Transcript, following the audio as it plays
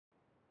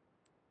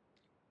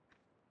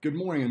Good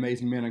morning,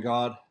 amazing man of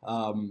God.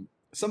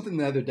 Something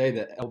the other day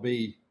that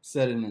LB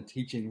said in a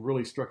teaching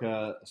really struck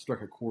a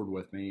chord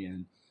with me,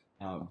 and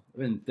I've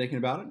been thinking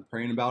about it and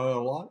praying about it a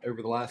lot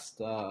over the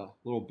last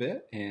little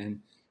bit, and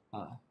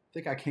I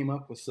think I came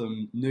up with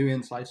some new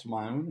insights of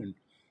my own and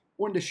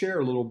wanted to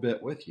share a little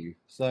bit with you.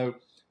 So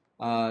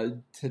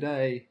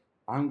today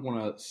I'm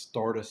going to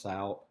start us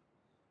out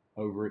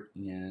over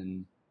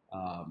in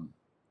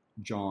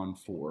John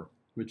 4,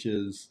 which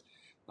is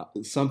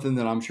something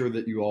that I'm sure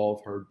that you all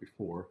have heard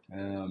before.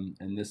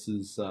 And this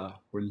is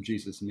when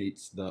Jesus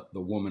meets the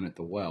woman at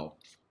the well.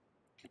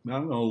 Now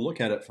I'm going to look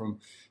at it from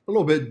a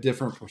little bit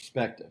different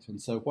perspective.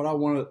 And so what I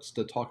want us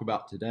to talk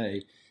about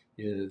today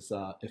is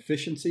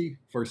efficiency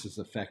versus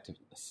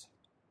effectiveness.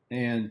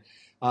 And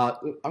I'm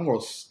going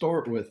to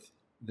start with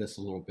this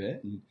a little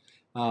bit. And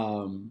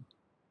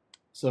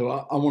so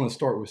I want to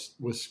start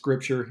with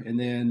Scripture, and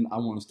then I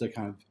want us to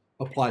kind of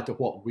apply it to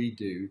what we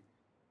do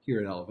here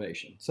at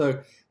Elevation.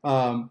 So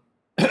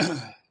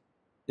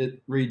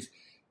it reads,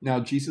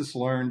 "Now Jesus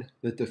learned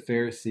that the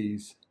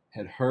Pharisees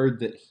had heard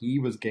that he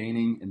was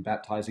gaining and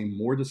baptizing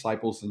more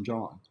disciples than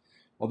John,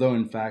 although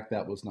in fact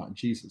that was not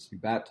Jesus who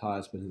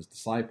baptized, but his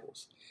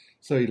disciples.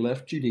 So he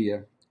left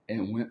Judea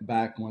and went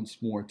back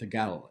once more to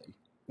Galilee."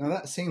 Now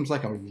that seems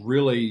like a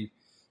really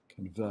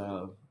kind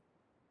of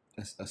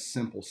a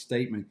simple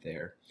statement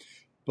there,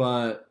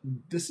 but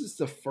this is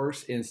the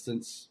first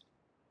instance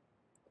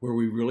where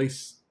we really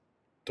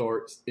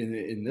start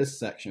in this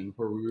section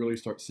where we really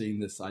start seeing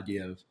this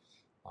idea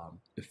of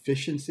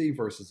efficiency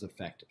versus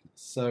effectiveness.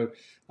 So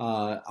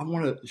I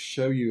want to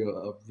show you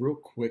a real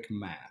quick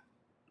map.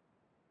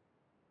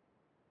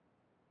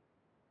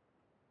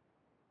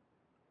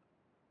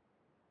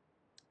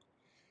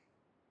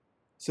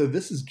 So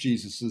this is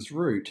Jesus's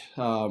route.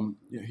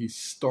 He's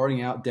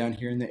starting out down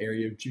here in the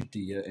area of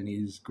Judea, and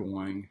he's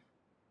going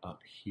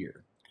up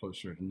here,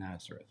 closer to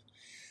Nazareth.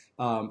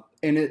 And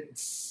it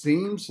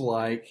seems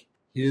like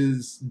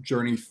his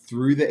journey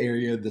through the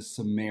area of the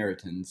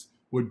Samaritans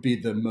would be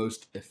the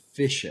most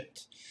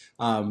efficient.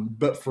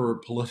 But for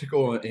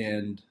political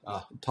and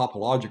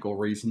topological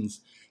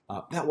reasons,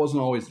 that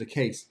wasn't always the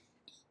case.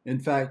 In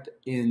fact,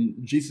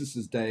 in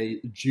Jesus'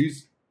 day,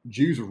 Jews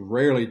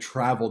rarely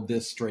traveled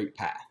this straight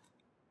path.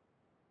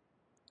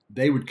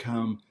 They would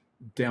come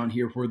down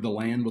here where the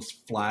land was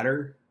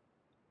flatter.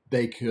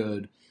 They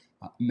could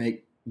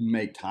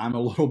make time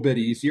a little bit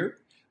easier.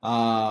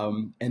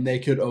 And they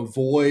could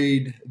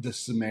avoid the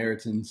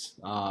Samaritans,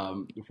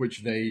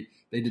 which they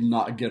did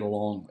not get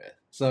along with.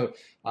 So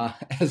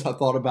as I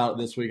thought about it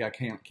this week, I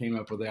came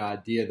up with the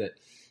idea that,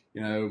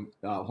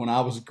 when I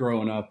was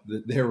growing up,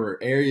 that there were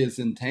areas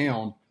in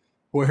town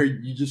where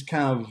you just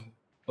kind of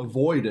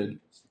avoided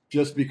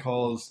just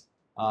because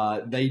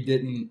they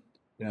didn't.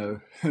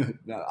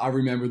 I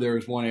remember there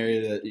was one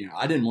area that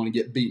I didn't want to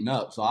get beaten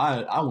up, so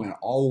I went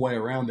all the way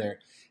around there.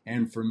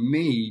 And for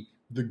me,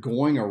 the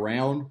going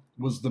around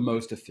was the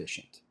most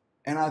efficient.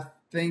 And I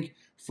think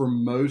for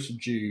most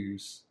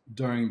Jews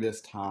during this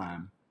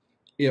time,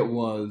 it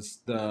was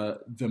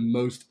the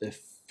most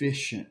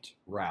efficient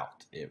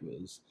route. It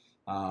was,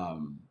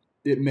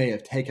 it may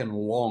have taken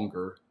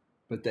longer,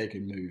 but they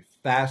could move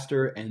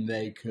faster and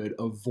they could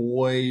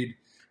avoid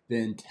the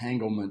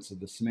entanglements of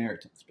the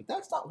Samaritans. But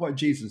that's not what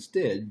Jesus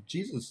did.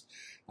 Jesus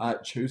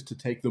chose to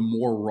take the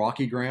more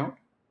rocky ground,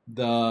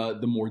 the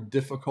more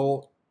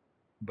difficult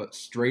but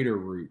straighter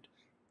route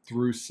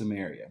through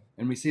Samaria.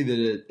 And we see that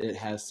it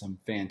has some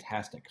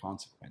fantastic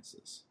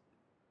consequences.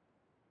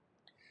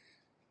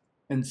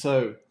 And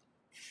so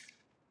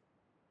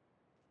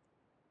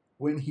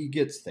when he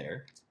gets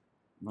there,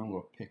 I'm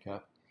going to pick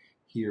up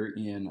here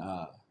in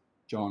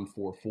John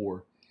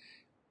 4:4.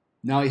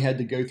 Now he had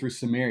to go through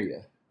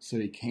Samaria. So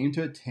he came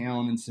to a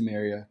town in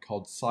Samaria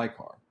called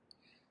Sychar,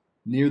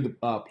 near the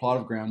plot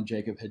of ground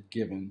Jacob had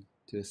given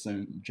to his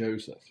son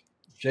Joseph.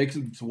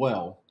 Jacob's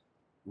well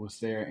was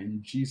there,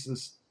 and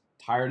Jesus,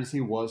 tired as he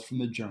was from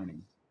the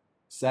journey,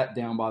 sat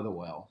down by the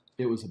well.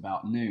 It was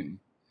about noon.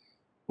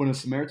 When a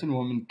Samaritan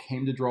woman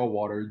came to draw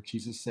water,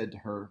 Jesus said to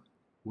her,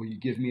 "Will you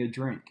give me a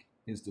drink?"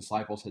 His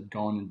disciples had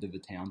gone into the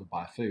town to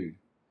buy food.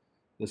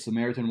 The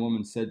Samaritan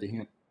woman said to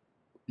him,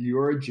 "You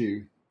are a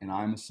Jew, and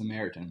I am a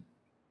Samaritan.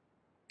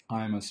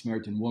 I am a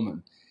Samaritan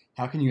woman.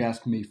 How can you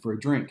ask me for a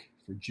drink?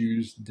 For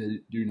Jews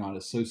do not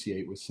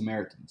associate with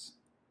Samaritans."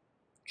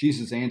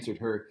 Jesus answered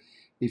her,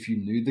 "If you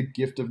knew the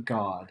gift of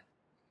God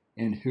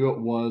and who it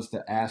was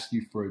that asked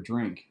you for a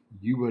drink,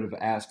 you would have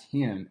asked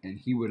him, and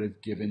he would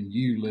have given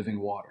you living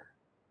water."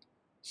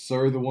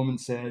 "Sir," the woman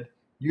said,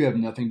 "you have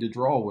nothing to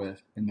draw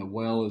with, and the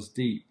well is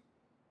deep.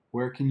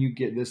 Where can you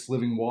get this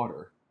living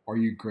water? Are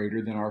you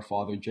greater than our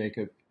father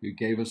Jacob, who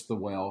gave us the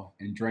well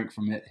and drank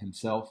from it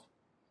himself,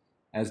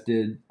 as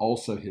did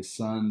also his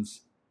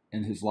sons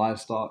and his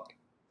livestock?"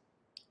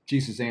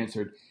 Jesus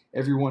answered,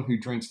 "Everyone who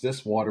drinks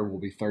this water will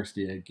be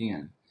thirsty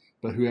again,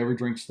 but whoever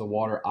drinks the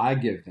water I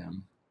give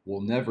them will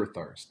never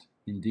thirst.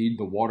 Indeed,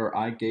 the water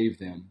I gave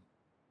them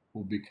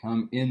will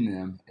become in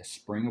them a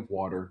spring of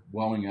water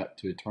welling up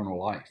to eternal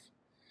life."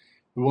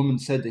 The woman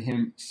said to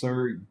him,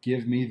 "Sir,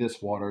 give me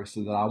this water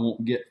so that I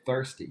won't get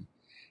thirsty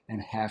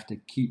and have to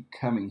keep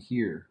coming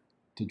here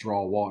to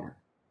draw water."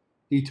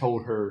 He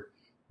told her,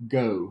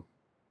 "Go,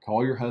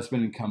 call your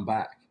husband and come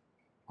back."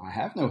 "I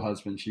have no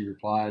husband," she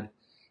replied.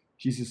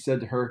 Jesus said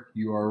to her,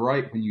 "You are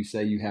right when you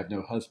say you have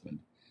no husband.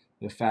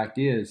 The fact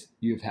is,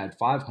 you have had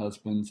 5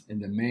 husbands,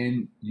 and the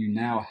man you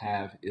now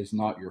have is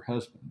not your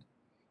husband.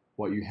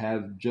 What you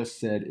have just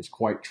said is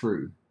quite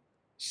true."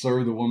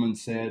 "Sir," the woman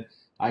said,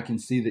 "I can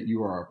see that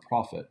you are a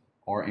prophet.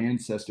 Our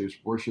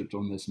ancestors worshipped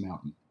on this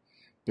mountain,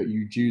 but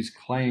you Jews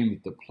claim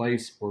that the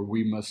place where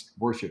we must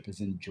worship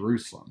is in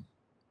Jerusalem."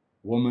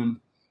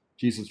 "Woman,"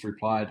 Jesus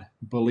replied,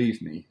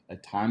 "believe me, a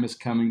time is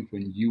coming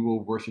when you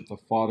will worship the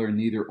Father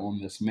neither on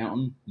this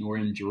mountain nor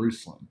in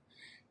Jerusalem.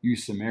 You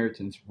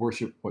Samaritans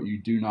worship what you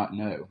do not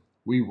know.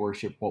 We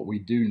worship what we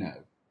do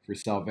know, for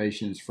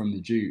salvation is from the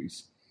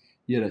Jews.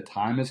 Yet a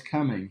time is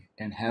coming,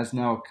 and has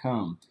now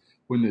come,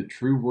 when the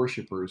true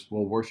worshippers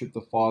will worship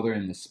the Father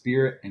in the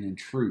Spirit and in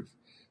truth,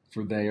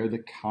 for they are the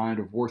kind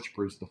of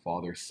worshippers the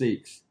Father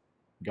seeks.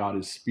 God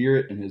is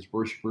Spirit, and his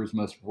worshippers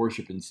must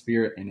worship in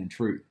spirit and in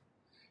truth."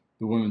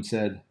 The woman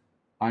said,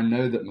 "I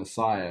know that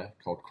Messiah,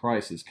 called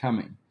Christ, is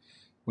coming.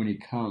 When he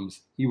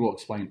comes, he will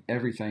explain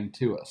everything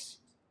to us."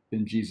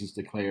 Then Jesus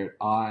declared,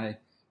 "I,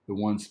 the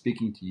one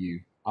speaking to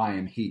you, I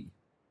am he."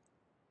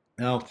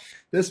 Now,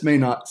 this may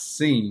not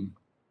seem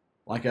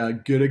like a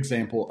good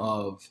example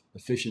of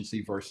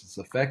efficiency versus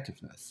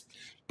effectiveness,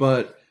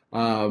 but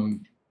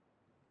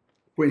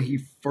when he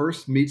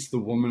first meets the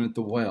woman at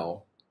the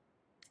well,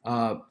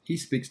 he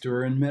speaks to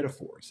her in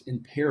metaphors,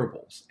 in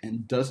parables,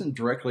 and doesn't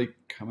directly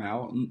come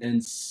out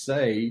and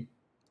say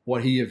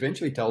what he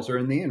eventually tells her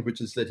in the end,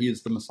 which is that he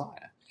is the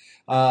Messiah.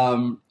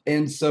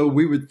 And so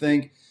we would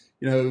think,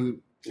 that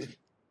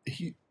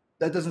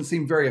doesn't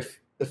seem very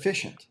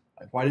efficient.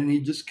 Like, why didn't he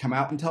just come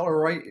out and tell her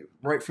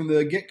right from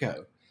the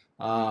get-go?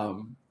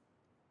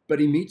 But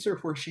he meets her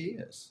where she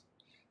is.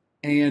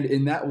 And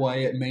in that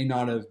way, it may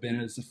not have been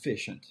as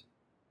efficient,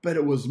 but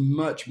it was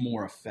much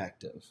more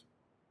effective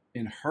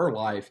in her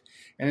life,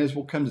 and as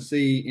we'll come to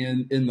see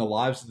in the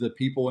lives of the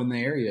people in the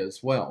area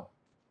as well.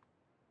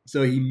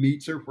 So he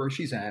meets her where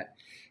she's at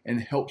and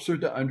helps her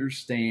to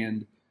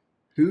understand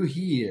who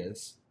he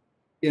is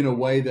in a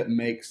way that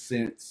makes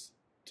sense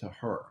to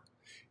her.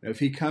 If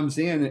he comes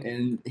in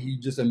and he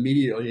just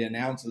immediately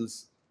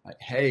announces,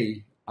 like,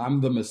 "Hey,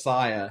 I'm the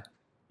Messiah,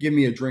 give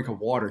me a drink of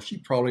water," she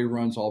probably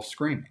runs off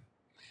screaming.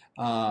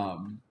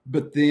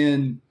 But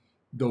then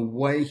the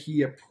way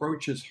he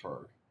approaches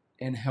her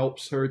and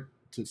helps her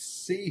to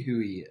see who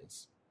he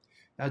is,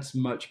 that's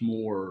much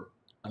more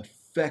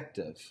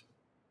effective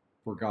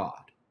for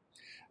God.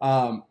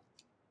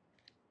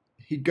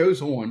 He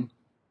goes on,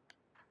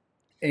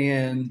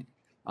 and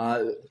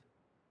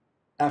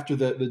after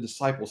the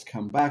disciples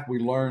come back, we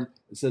learn,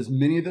 it says,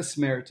 many of the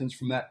Samaritans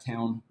from that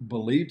town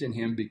believed in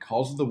him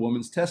because of the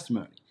woman's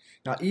testimony.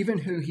 Now, even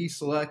who he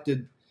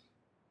selected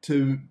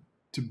to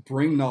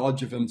bring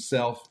knowledge of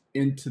himself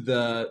into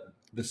the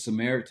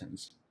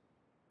Samaritans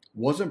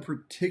wasn't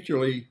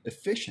particularly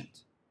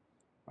efficient,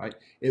 right?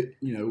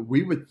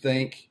 We would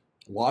think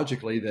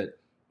logically that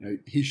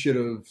he should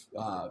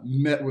have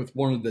met with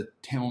one of the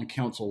town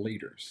council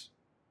leaders,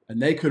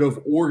 and they could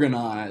have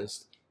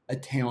organized a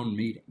town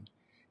meeting,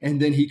 and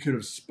then he could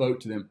have spoke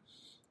to them,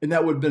 and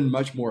that would have been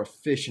much more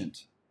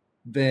efficient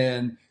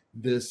than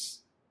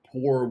this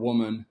poor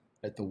woman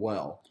at the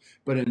well.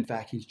 But in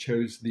fact, he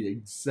chose the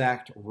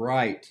exact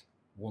right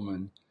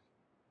woman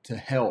to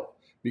help,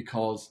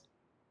 because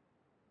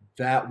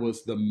that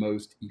was the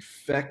most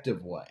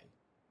effective way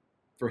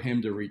for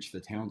him to reach the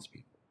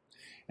townspeople.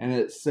 And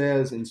it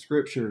says in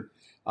Scripture,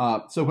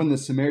 so when the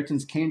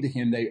Samaritans came to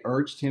him, they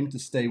urged him to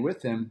stay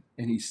with them,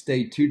 and he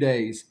stayed 2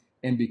 days,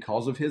 and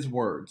because of his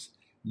words,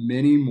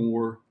 many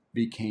more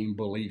became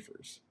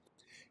believers.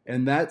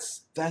 And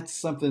that's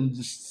something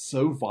just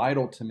so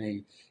vital to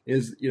me,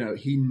 is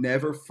he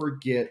never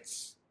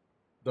forgets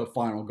the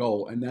final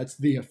goal, and that's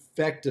the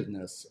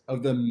effectiveness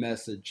of the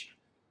message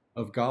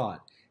of God.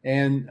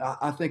 And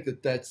I think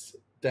that's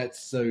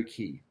so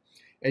key.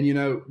 And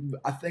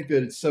I think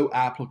that it's so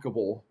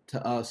applicable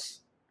to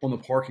us on the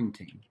parking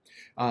team.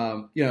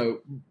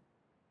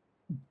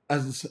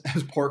 As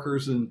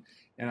parkers, and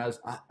as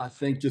I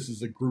think just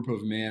as a group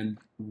of men,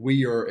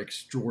 we are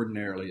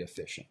extraordinarily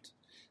efficient.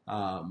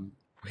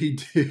 We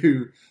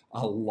do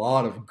a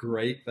lot of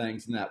great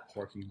things in that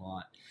parking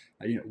lot.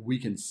 We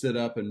can sit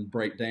up and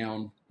break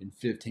down in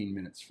 15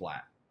 minutes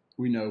flat.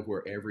 We know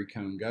where every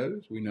cone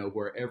goes. We know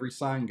where every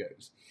sign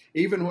goes.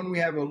 Even when we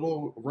have a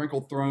little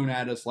wrinkle thrown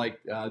at us,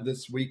 like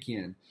this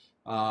weekend,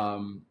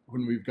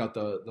 when we've got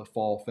the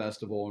fall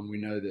festival, and we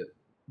know that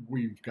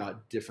we've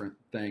got different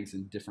things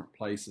in different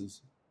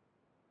places,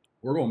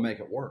 we're going to make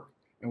it work,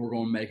 and we're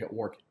going to make it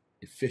work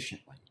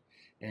efficiently.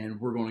 And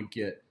we're going to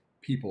get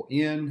people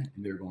in,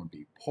 and they're going to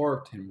be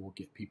parked, and we'll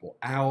get people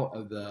out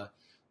of the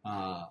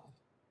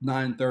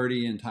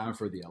 9:30 in time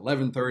for the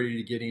 11:30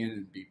 to get in,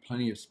 and be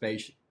plenty of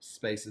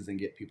spaces and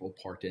get people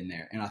parked in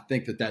there. And I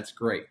think that that's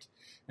great.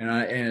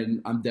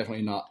 And I'm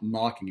definitely not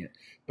knocking it,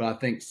 but I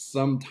think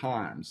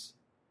sometimes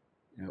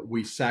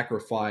we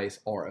sacrifice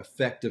our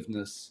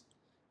effectiveness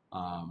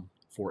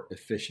for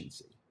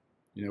efficiency.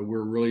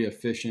 We're really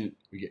efficient.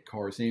 We get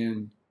cars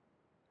in,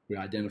 we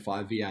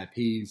identify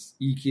VIPs,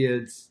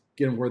 e-kids,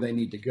 get them where they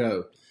need to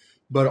go.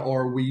 But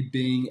are we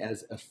being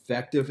as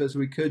effective as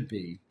we could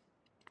be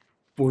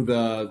for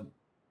the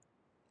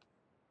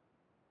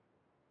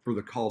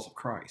cause of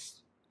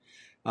Christ?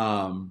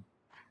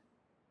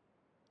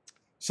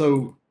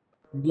 So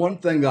one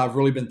thing that I've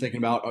really been thinking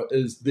about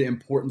is the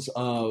importance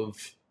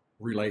of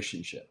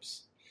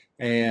relationships.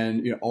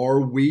 And are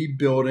we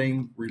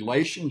building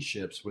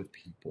relationships with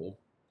people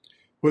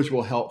which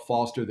will help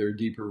foster their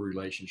deeper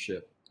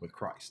relationship with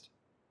Christ?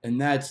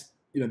 And that's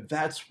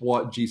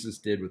what Jesus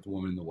did with the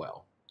woman in the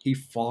well. He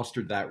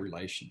fostered that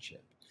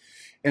relationship.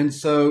 And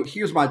so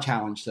here's my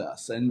challenge to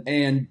us.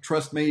 And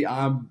trust me,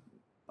 I'm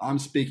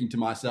speaking to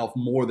myself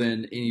more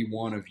than any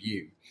one of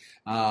you.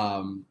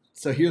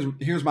 So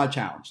here's my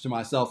challenge to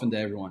myself and to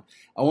everyone.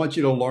 I want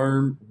you to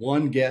learn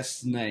one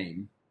guest's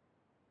name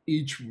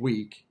each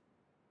week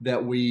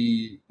that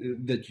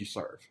you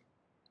serve.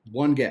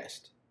 One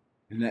guest.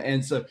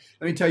 And so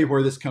let me tell you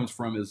where this comes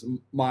from. Is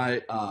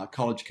my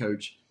college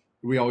coach,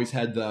 we always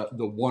had the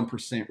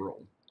 1%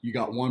 rule. You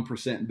got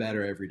 1%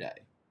 better every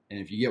day. And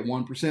if you get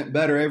 1%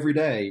 better every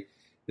day,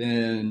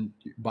 then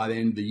by the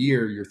end of the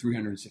year, you're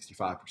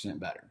 365%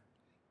 better.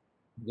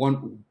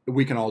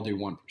 We can all do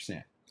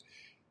 1%.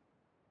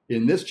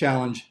 In this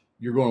challenge,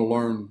 you're going to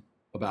learn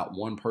about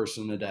one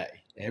person a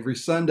day. Every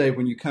Sunday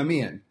when you come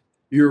in,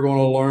 you're going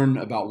to learn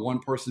about one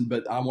person,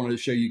 but I wanted to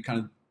show you kind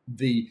of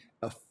the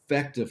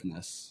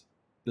effectiveness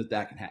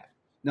that can have.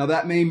 Now,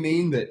 that may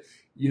mean that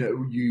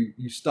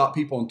you stop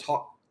people and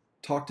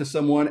talk to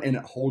someone and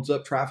it holds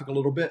up traffic a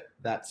little bit.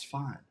 That's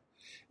fine.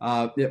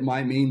 It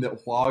might mean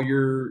that while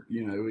you're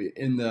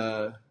in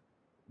the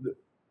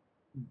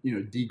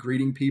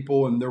de-greeting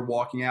people and they're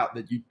walking out,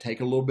 that you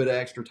take a little bit of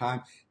extra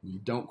time and you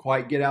don't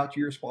quite get out to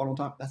your spot on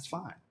time. That's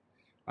fine,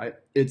 right?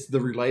 It's the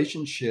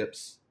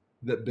relationships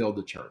that build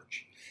the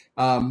church.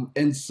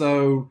 And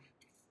so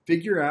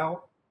figure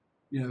out,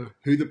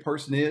 who the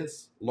person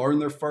is, learn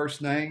their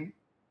first name,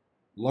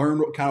 learn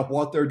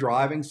what they're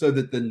driving so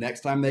that the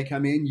next time they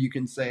come in, you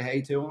can say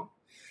hey to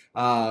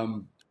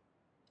them.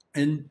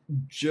 And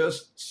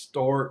just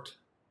start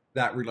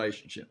that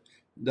relationship.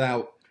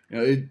 Now,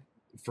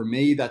 for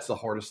me, that's the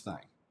hardest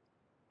thing.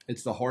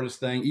 It's the hardest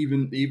thing.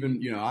 Even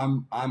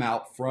I'm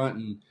out front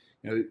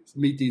and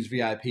meet these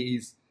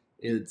VIPs.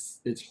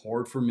 It's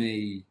hard for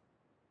me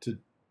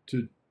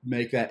to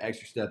make that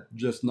extra step,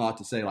 just not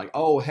to say like,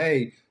 oh,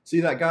 hey, see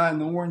that guy in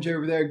the orange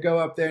over there? Go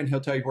up there and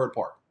he'll tell you where to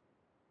park.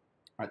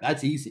 All right,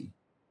 that's easy.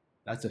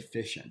 That's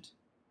efficient.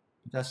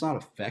 But that's not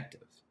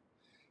effective.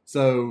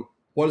 So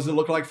what does it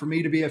look like for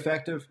me to be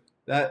effective?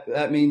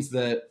 That means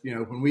that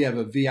when we have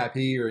a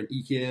VIP or an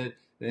e-kid,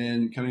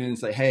 then come in and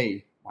say,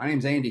 hey, my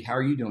name's Andy. How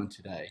are you doing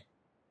today?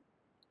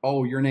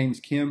 Oh, your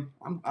name's Kim.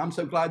 I'm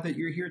so glad that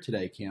you're here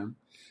today, Kim.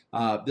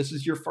 This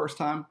is your first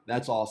time.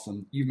 That's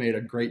awesome. You've made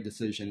a great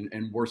decision,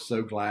 and we're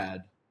so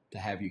glad to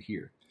have you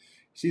here.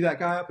 See that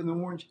guy up in the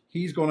orange?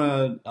 He's going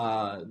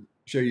to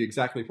show you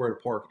exactly where to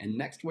park. And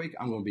next week,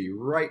 I'm going to be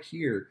right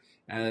here,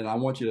 and I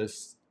want you to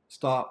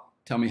stop.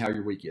 Tell me how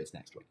your week is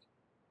next week.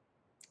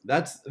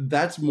 That's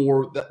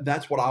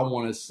what I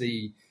want to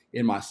see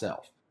in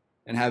myself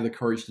and have the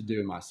courage to do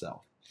in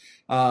myself.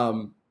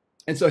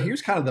 And so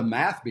here's kind of the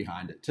math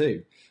behind it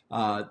too.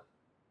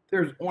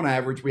 There's on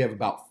average, we have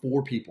about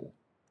 4 people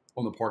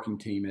on the parking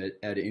team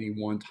at any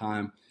one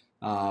time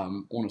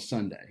on a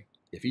Sunday.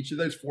 If each of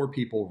those 4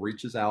 people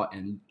reaches out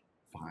and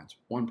finds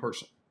one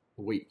person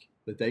a week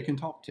that they can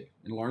talk to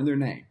and learn their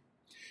name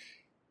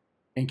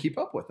and keep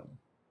up with them,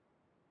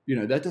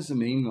 that doesn't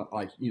mean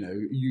like,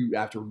 you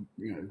after,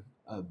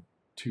 a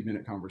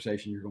 2-minute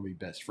conversation, you're going to be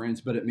best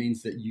friends, but it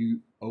means that you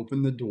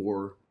open the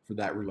door for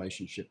that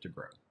relationship to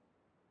grow.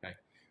 Okay.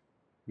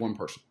 One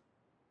person.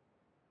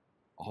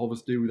 All of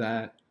us do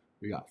that.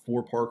 We got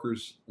 4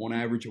 parkers on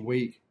average a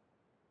week,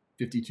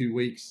 52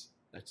 weeks.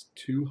 That's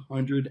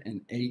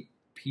 208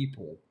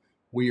 people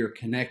we are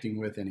connecting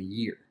with in a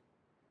year,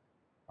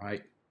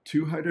 right?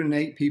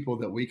 208 people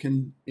that we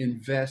can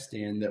invest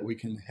in, that we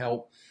can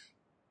help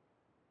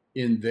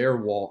in their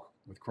walk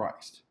with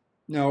Christ.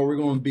 Now, are we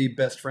going to be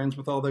best friends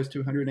with all those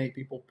 208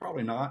 people?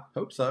 Probably not.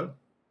 Hope so.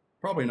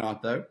 Probably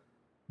not, though.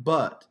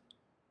 But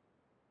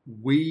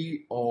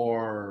we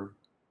are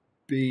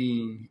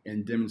being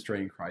and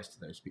demonstrating Christ to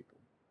those people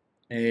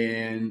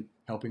and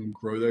helping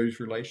grow those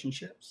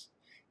relationships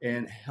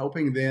and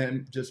helping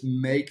them just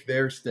make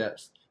their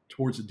steps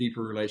towards a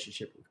deeper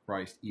relationship with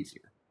Christ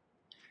easier.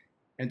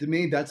 And to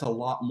me, that's a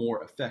lot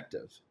more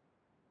effective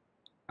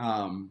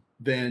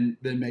than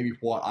maybe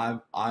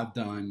what I've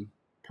done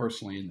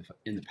personally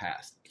in the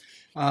past.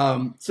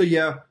 So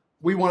yeah,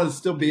 we want to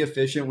still be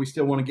efficient. We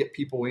still want to get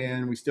people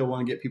in. We still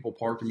want to get people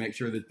parked and make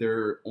sure that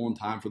they're on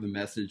time for the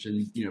message.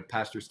 And,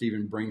 Pastor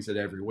Stephen brings it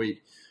every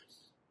week.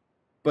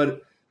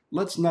 But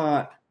let's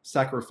not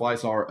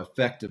sacrifice our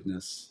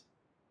effectiveness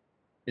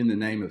in the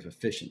name of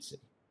efficiency.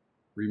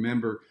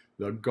 Remember,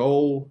 the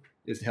goal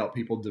is to help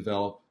people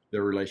develop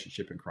their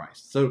relationship in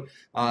Christ. So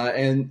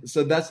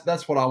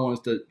that's what I want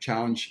us to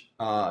challenge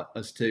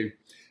us to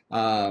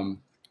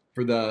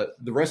for the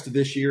rest of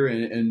this year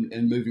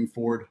and moving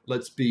forward.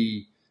 Let's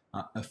be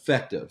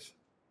effective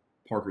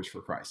Parkers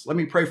for Christ. Let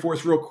me pray for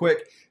us real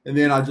quick, and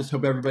then I just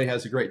hope everybody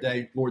has a great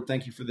day. Lord,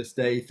 thank you for this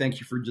day. Thank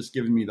you for just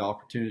giving me the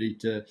opportunity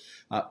to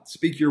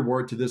speak your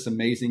word to this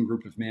amazing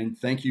group of men.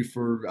 Thank you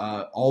for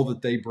all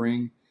that they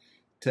bring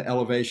to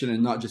Elevation,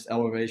 and not just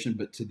Elevation,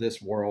 but to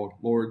this world.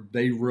 Lord,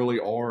 they really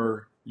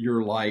are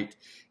your light,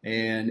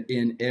 and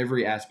in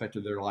every aspect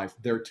of their life,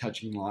 they're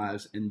touching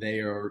lives, and they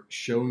are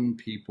showing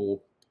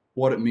people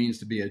what it means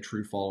to be a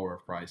true follower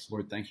of Christ.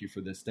 Lord, thank you for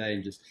this day,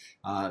 and just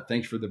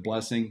thanks for the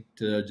blessing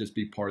to just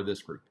be part of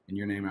this group. In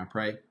your name I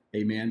pray,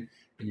 amen,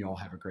 and you all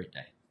have a great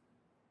day.